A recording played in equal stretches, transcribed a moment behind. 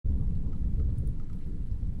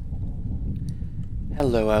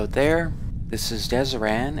Hello out there, this is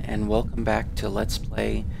Dezeran, and welcome back to Let's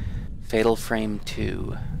Play Fatal Frame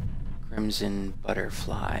 2, Crimson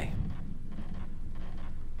Butterfly.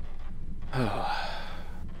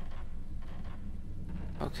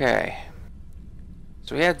 Okay,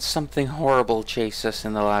 so we had something horrible chase us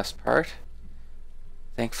in the last part.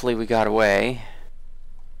 Thankfully we got away.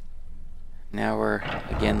 Now we're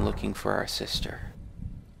again looking for our sister.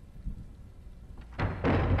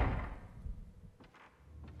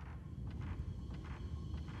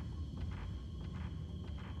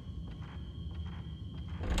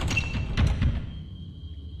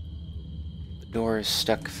 The door is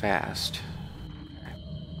stuck fast. Okay.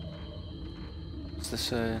 Is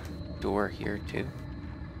this a door here too?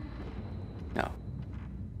 No.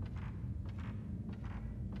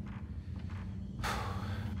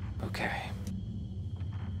 Okay.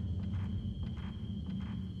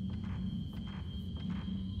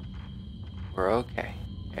 We're okay.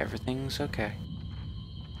 Everything's okay.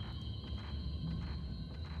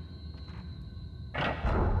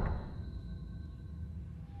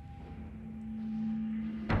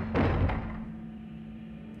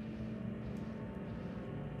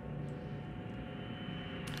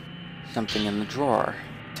 Something in the drawer.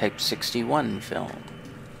 Type 61 film.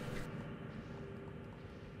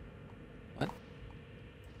 What?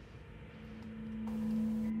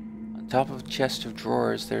 On top of a chest of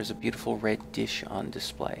drawers, there's a beautiful red dish on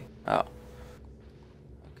display. Oh.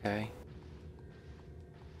 Okay.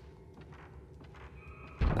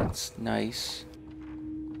 That's nice.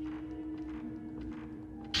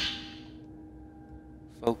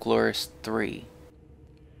 Folklorist 3.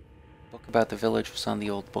 Book about the village was on the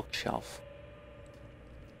old bookshelf.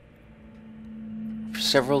 For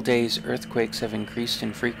several days, earthquakes have increased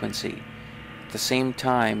in frequency. At the same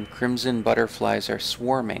time, crimson butterflies are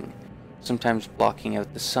swarming, sometimes blocking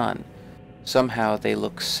out the sun. Somehow they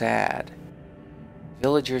look sad.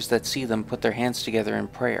 Villagers that see them put their hands together in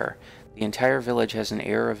prayer. The entire village has an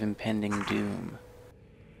air of impending doom.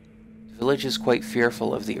 The village is quite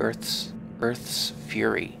fearful of the Earth's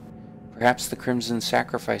fury. Perhaps the crimson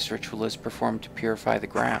sacrifice ritual is performed to purify the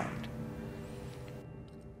ground.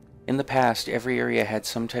 In the past, every area had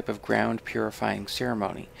some type of ground-purifying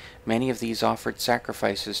ceremony. Many of these offered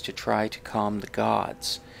sacrifices to try to calm the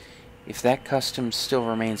gods. If that custom still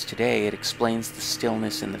remains today, it explains the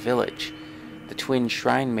stillness in the village. The twin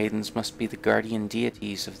shrine maidens must be the guardian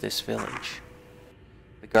deities of this village.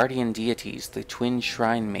 The guardian deities, the twin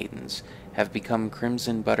shrine maidens, have become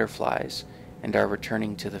crimson butterflies and are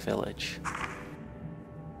returning to the village.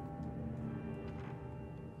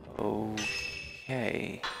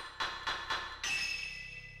 Okay.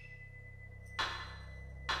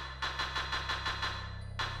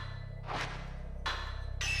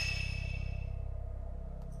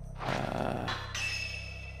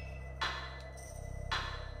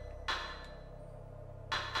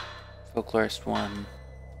 Folklorist 1.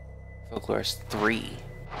 Folklorist 3.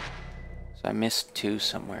 So I missed 2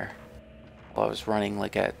 somewhere. While I was running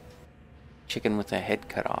like a chicken with a head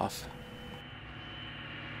cut off.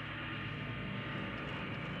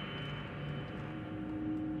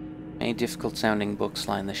 Many difficult sounding books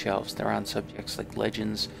line the shelves. They're on subjects like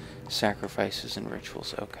legends, sacrifices, and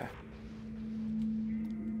rituals. Okay.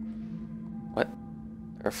 What?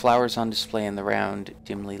 There are flowers on display in the round,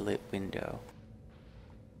 dimly lit window.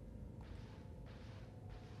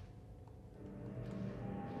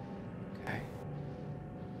 Okay.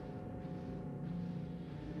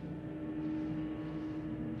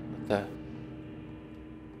 What the?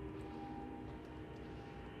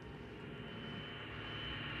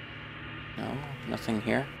 No, nothing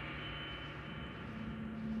here.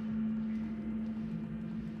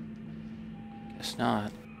 Guess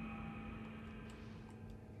not.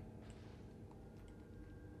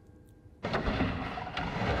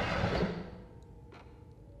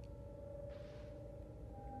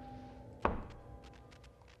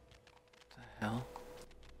 Hell?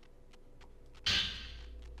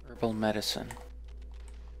 Herbal medicine.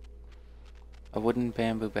 A wooden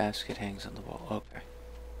bamboo basket hangs on the wall. Okay.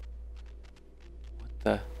 What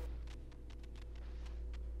the?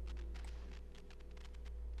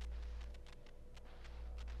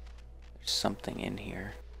 There's something in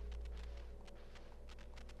here.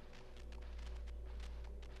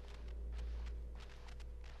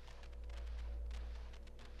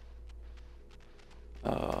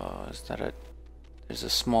 Oh, is that a... There's a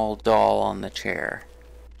small doll on the chair.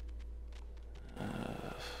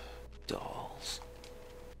 Dolls.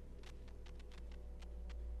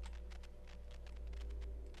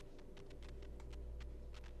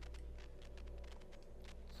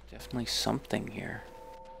 There's definitely something here.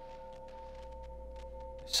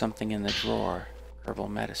 Something in the drawer. Herbal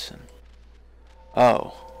medicine.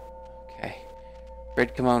 Oh. Okay.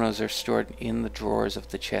 Red kimonos are stored in the drawers of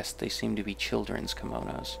the chest. They seem to be children's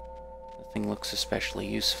kimonos. Nothing looks especially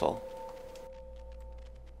useful.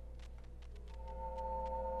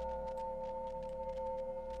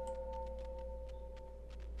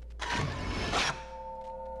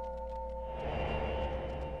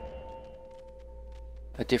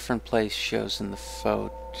 A different place shows in the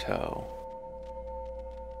photo.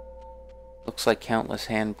 Looks like countless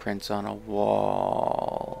handprints on a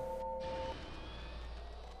wall.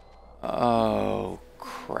 Oh,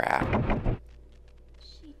 crap.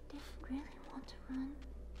 She didn't really want to run.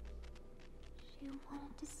 She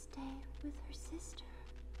wanted to stay with her sister.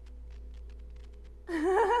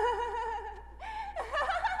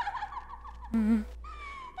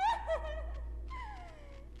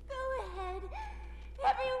 Go ahead,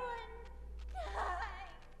 everyone, die.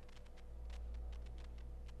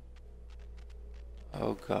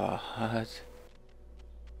 Oh, God.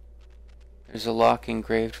 There's a lock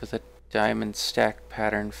engraved with a diamond stack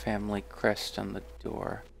pattern family crest on the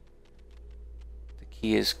door. The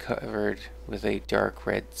key is covered with a dark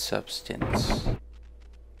red substance.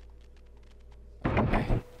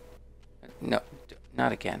 Okay. No,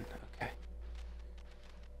 not again. Okay.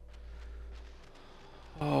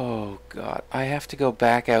 Oh, God. I have to go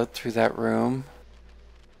back out through that room.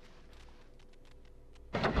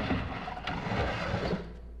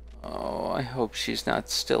 Oh, I hope she's not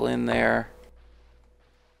still in there.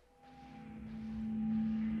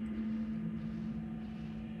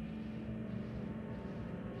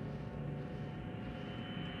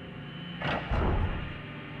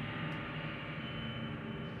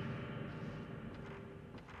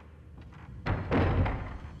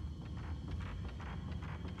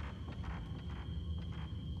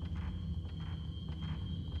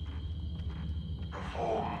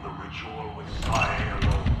 Perform the ritual with Sai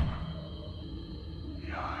alone.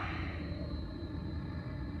 Yai.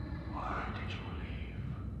 Why did you leave?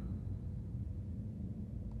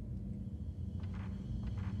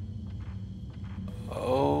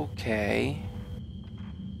 Okay.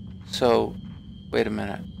 So, wait a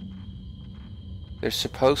minute. They're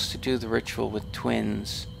supposed to do the ritual with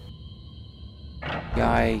twins.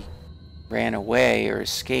 Guy ran away or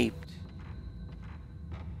escaped.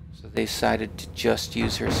 So they decided to just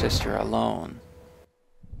use her sister alone.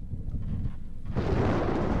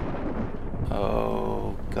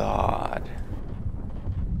 Oh, God.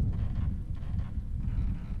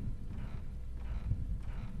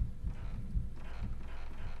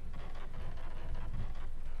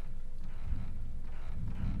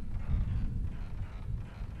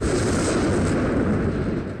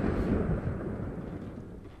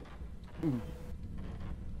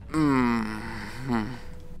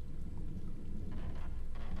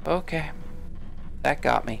 Okay. That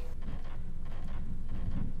got me.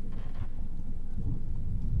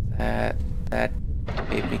 That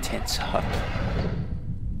made me tense up.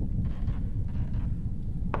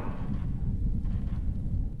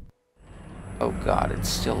 Oh, God, it's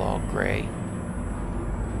still all gray.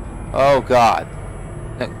 Oh, God.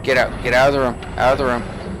 No, get out of the room, out of the room.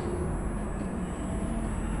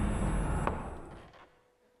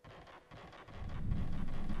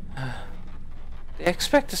 They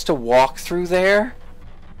expect us to walk through there?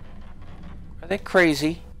 Are they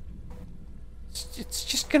crazy? It's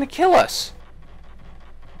just gonna kill us.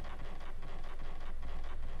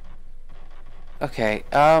 Okay,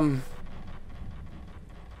 I'm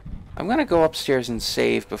gonna go upstairs and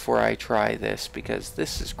save before I try this, because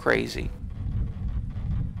this is crazy.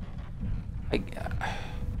 I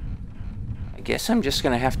guess I'm just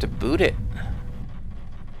gonna have to boot it.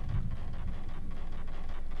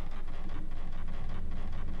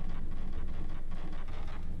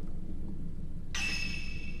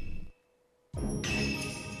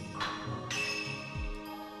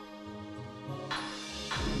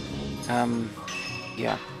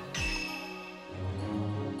 Yeah.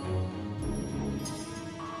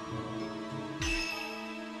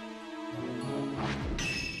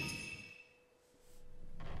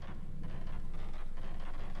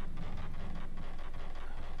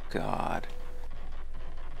 God.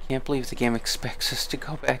 Can't believe the game expects us to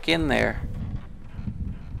go back in there.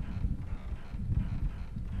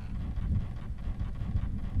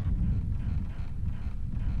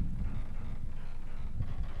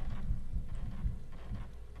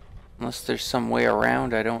 Unless there's some way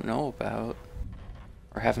around I don't know about.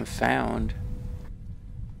 Or haven't found.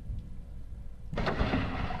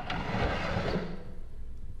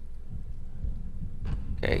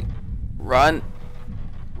 Okay. Run.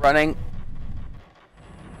 Running.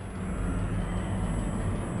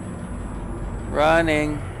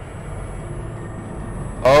 Running.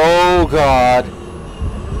 Oh God.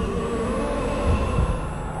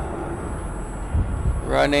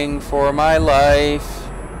 Running for my life.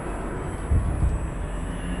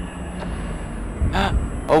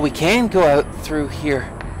 Oh, we can go out through here.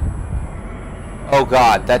 Oh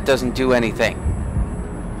God, that doesn't do anything.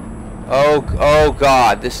 Oh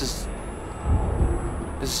God, this is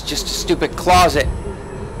just a stupid closet.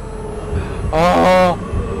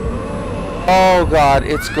 Oh God,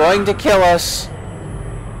 it's going to kill us.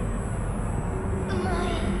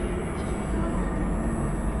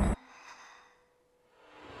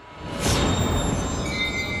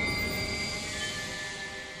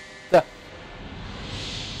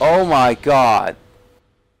 Oh my God.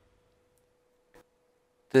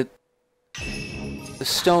 The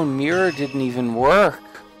stone mirror didn't even work.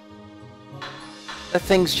 That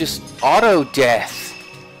thing's just auto-death.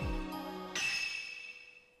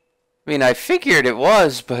 I mean, I figured it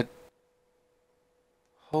was, but...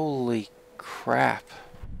 Holy crap.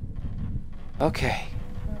 Okay.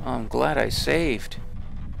 I'm glad I saved.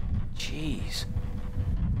 Jeez.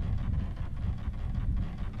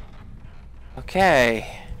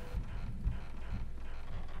 Okay.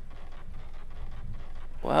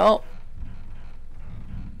 Well,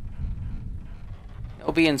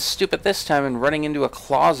 no being stupid this time and running into a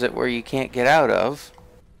closet where you can't get out of.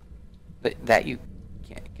 That you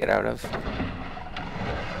can't get out of.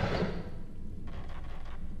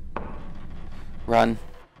 Run.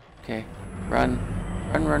 Okay. Run.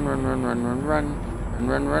 Run, run, run, run, run, run, run.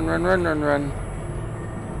 Run, run, run, run, run, run, run.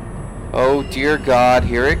 Oh dear God,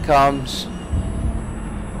 here it comes.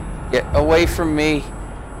 Get away from me.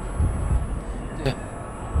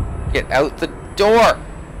 Get out the door.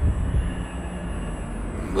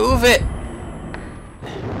 Move it.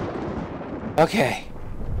 Okay.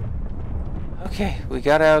 Okay, we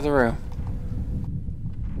got out of the room.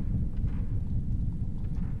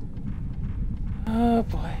 Oh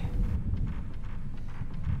boy.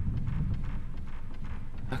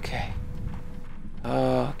 Okay.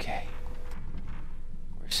 Okay.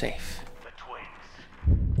 We're safe. The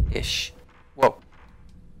twins. Ish. Whoa.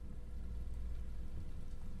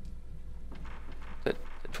 The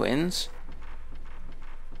twins?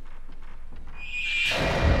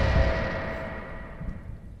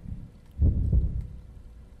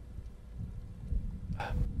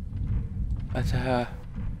 But,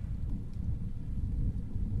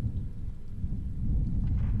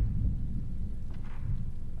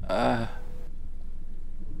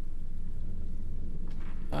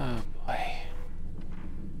 oh boy.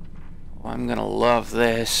 Oh, I'm gonna love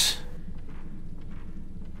this.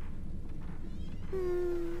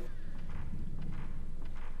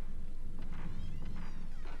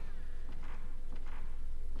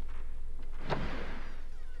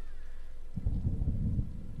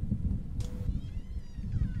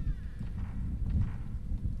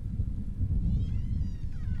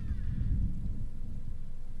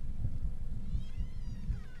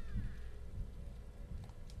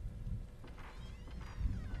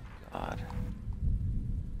 God.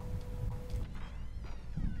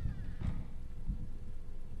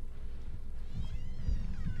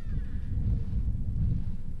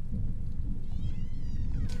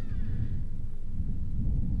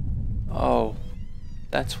 Oh,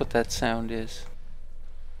 that's what that sound is.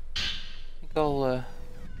 I think I'll,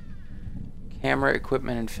 camera,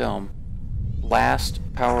 equipment, and film. Blast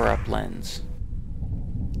power-up lens.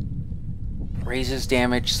 Raises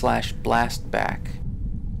damage / blast back.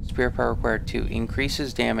 Spirit power required 2.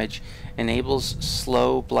 Increases damage. Enables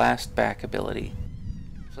slow blast back ability.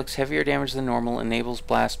 Inflicts heavier damage than normal. Enables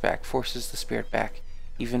blast back. Forces the spirit back.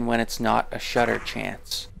 Even when it's not a shutter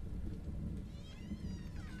chance.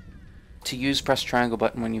 To use, press triangle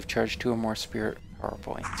button when you've charged 2 or more spirit power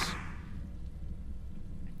points.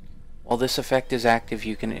 While this effect is active,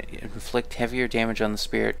 you can inflict heavier damage on the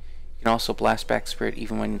spirit. You can also blast back spirit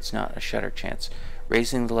even when it's not a shutter chance.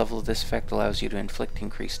 Raising the level of this effect allows you to inflict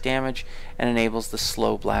increased damage and enables the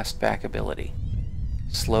slow blast back ability.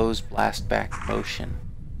 Slows blast back motion.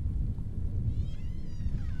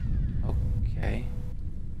 Okay.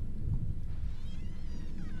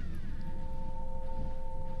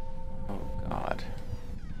 Oh God.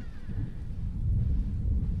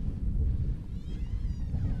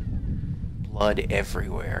 Blood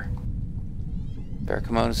everywhere. There are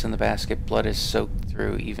kimonos in the basket. Blood is soaked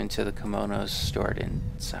through even to the kimonos stored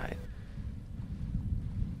inside.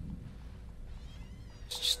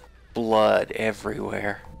 It's just blood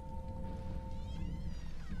everywhere.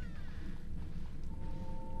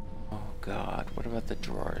 Oh God, what about the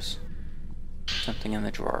drawers? Something in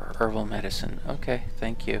the drawer. Herbal medicine. Okay,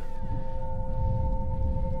 thank you.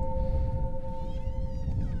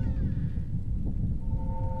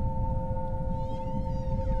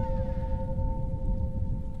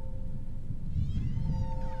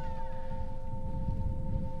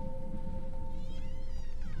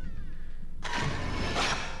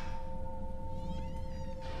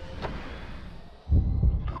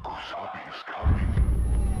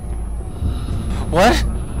 What?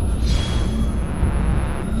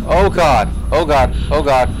 Oh god. Oh god. Oh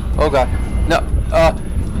god. Oh god. No.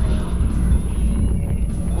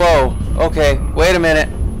 Whoa. Okay. Wait a minute.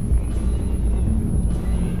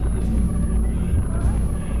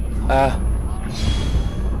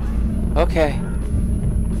 Okay.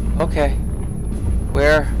 Okay.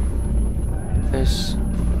 Where? There's...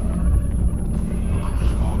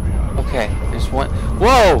 Okay. There's one...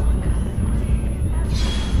 Whoa!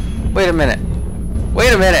 Wait a minute.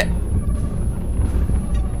 Wait a minute.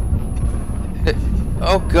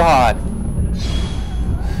 Oh god.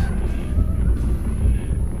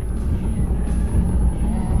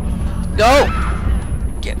 No!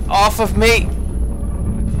 Get off of me!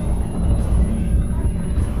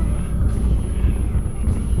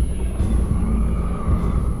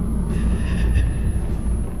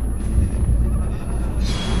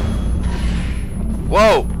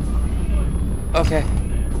 Whoa! Okay.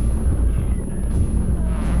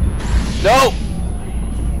 No!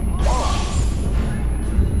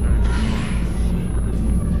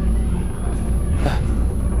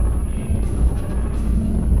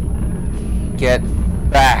 Get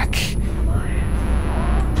back.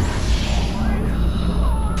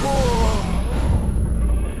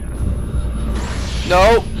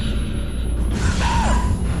 No.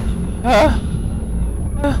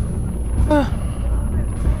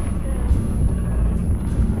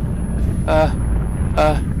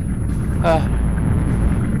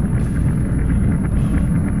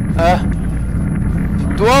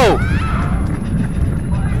 Whoa.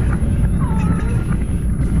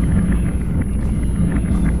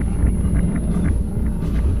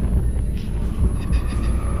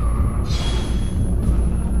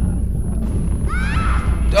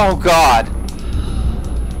 Oh god!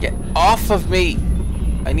 Get off of me!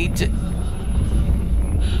 I need to...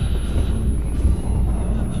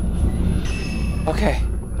 Okay.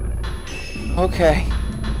 Okay.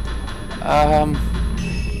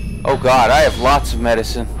 Oh god, I have lots of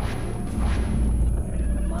medicine.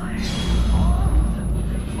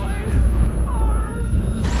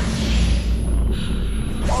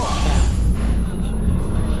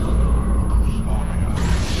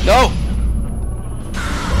 No!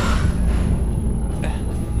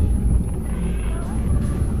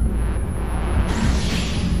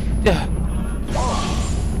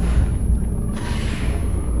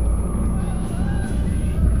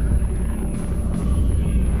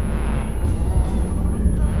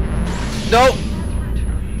 No!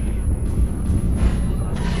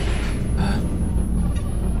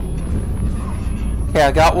 Okay,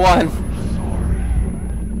 I got one.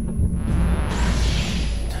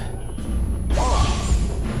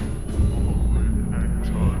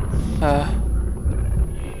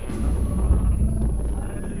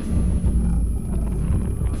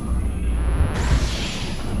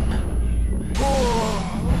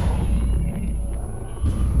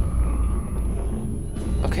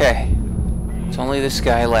 Okay. It's only this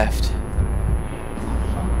guy left.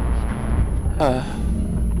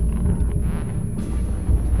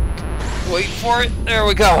 Wait for it. There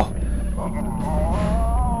we go.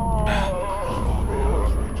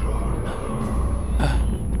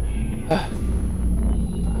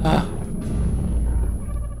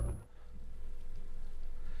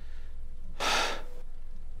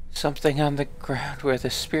 Something on the ground where the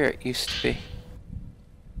spirit used to be.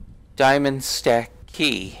 Diamond stack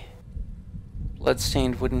key.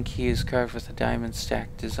 Bloodstained wooden key is carved with a diamond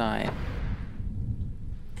stack design.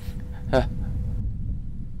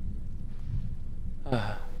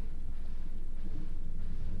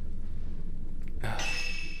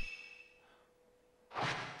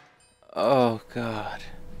 Oh god.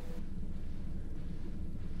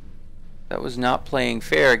 That was not playing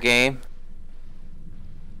fair, game.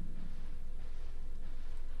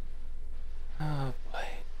 Oh boy.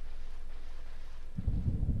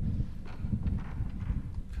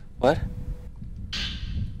 What?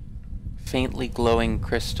 Faintly glowing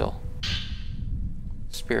crystal.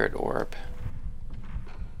 Spirit orb.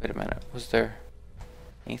 Wait a minute, was there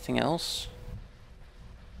anything else?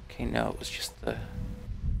 Okay, no, it was just the...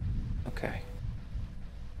 Okay.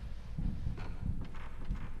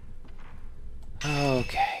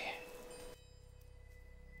 Okay.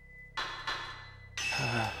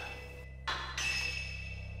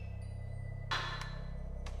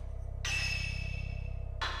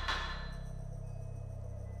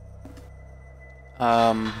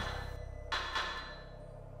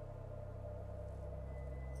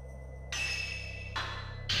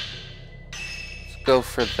 Let's go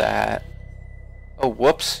for that. Oh,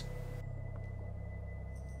 whoops.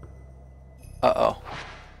 Uh-oh.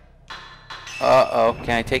 Uh-oh.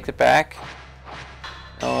 Can I take it back?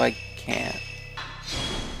 can't.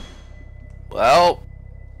 Well,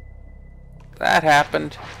 that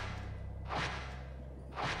happened.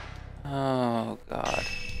 Oh, God.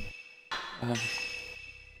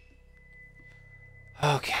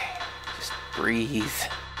 Okay, just breathe.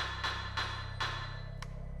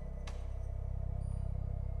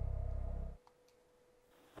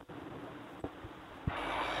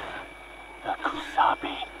 The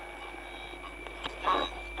Kusabi.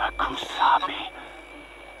 The Kusabi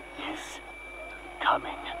is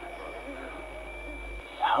coming.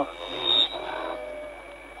 Help me.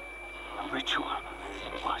 The ritual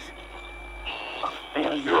was a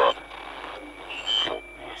failure.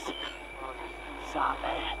 This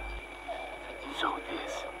Sabe. So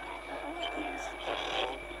this is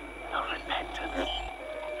the repentance.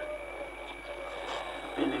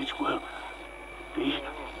 The village will be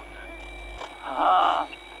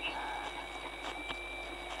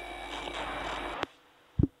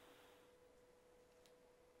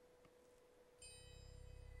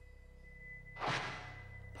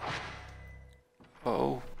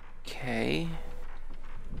Okay.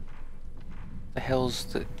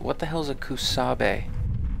 What the hell's a Kusabe?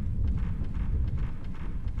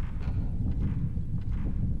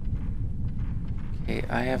 Okay,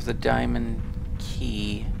 I have the diamond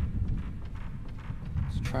key.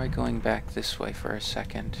 Let's try going back this way for a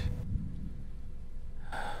second.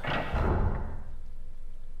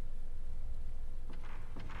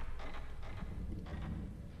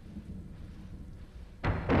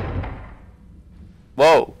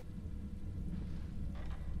 Whoa!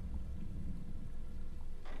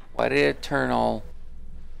 Why did it turn all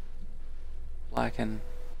black and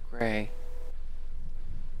gray?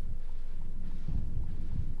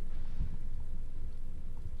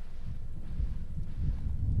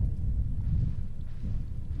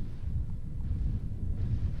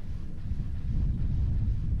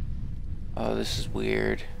 Oh, this is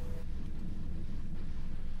weird.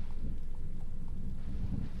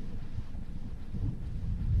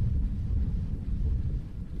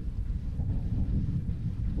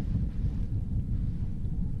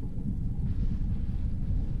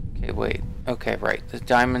 Okay, wait. Okay, right. The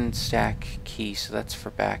diamond stack key, so that's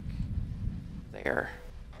for back there.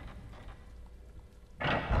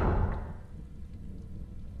 What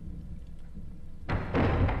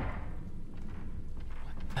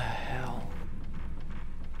the hell?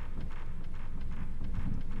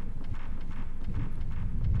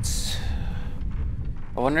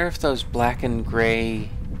 I wonder if those black and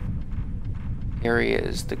gray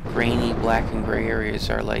areas, the grainy black and gray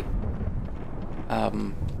areas, are like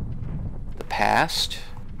the past.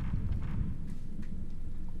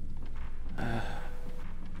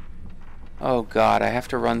 Oh God, I have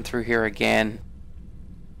to run through here again.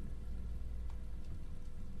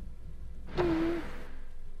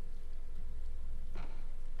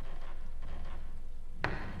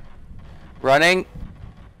 Running.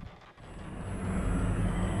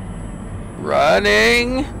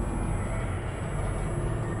 Running.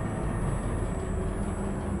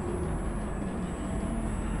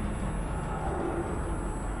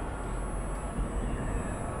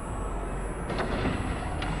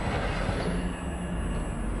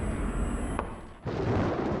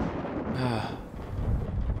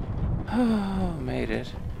 Oh, made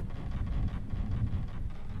it.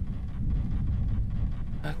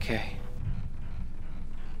 Okay.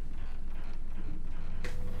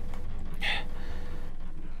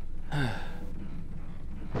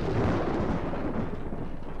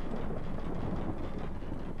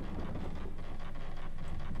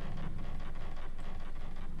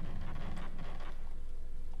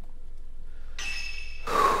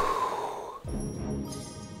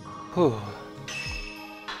 Whew.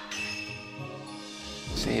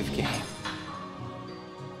 Save game.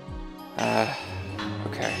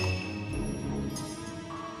 Okay.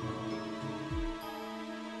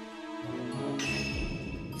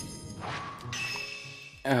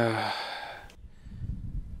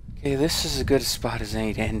 Okay, this is as good a spot as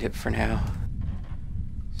any to end it for now.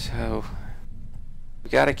 So, we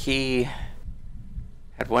got a key,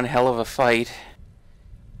 had one hell of a fight,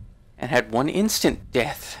 and had one instant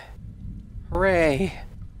death. Hooray!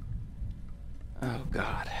 Oh,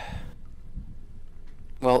 God.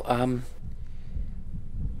 Well,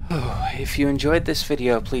 if you enjoyed this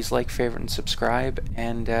video, please like, favorite, and subscribe,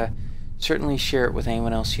 and certainly share it with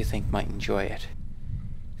anyone else you think might enjoy it.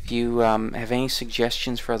 If you have any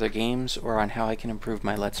suggestions for other games or on how I can improve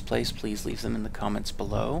my Let's Plays, please leave them in the comments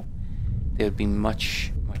below. They would be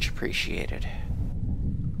much, much appreciated.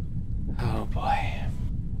 Oh, boy.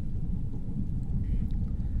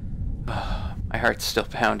 Oh, my heart's still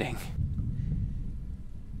pounding.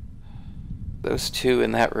 Those two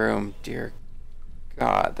in that room, dear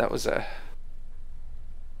God, that was a...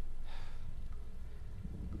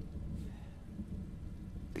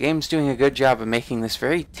 The game's doing a good job of making this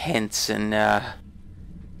very tense and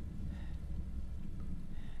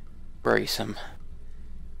worrisome.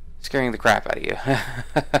 Scaring the crap out of you.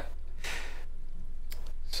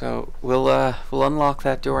 So we'll unlock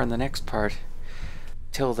that door in the next part.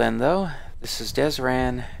 Till then though, this is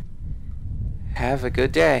Desran. Have a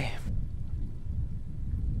good day.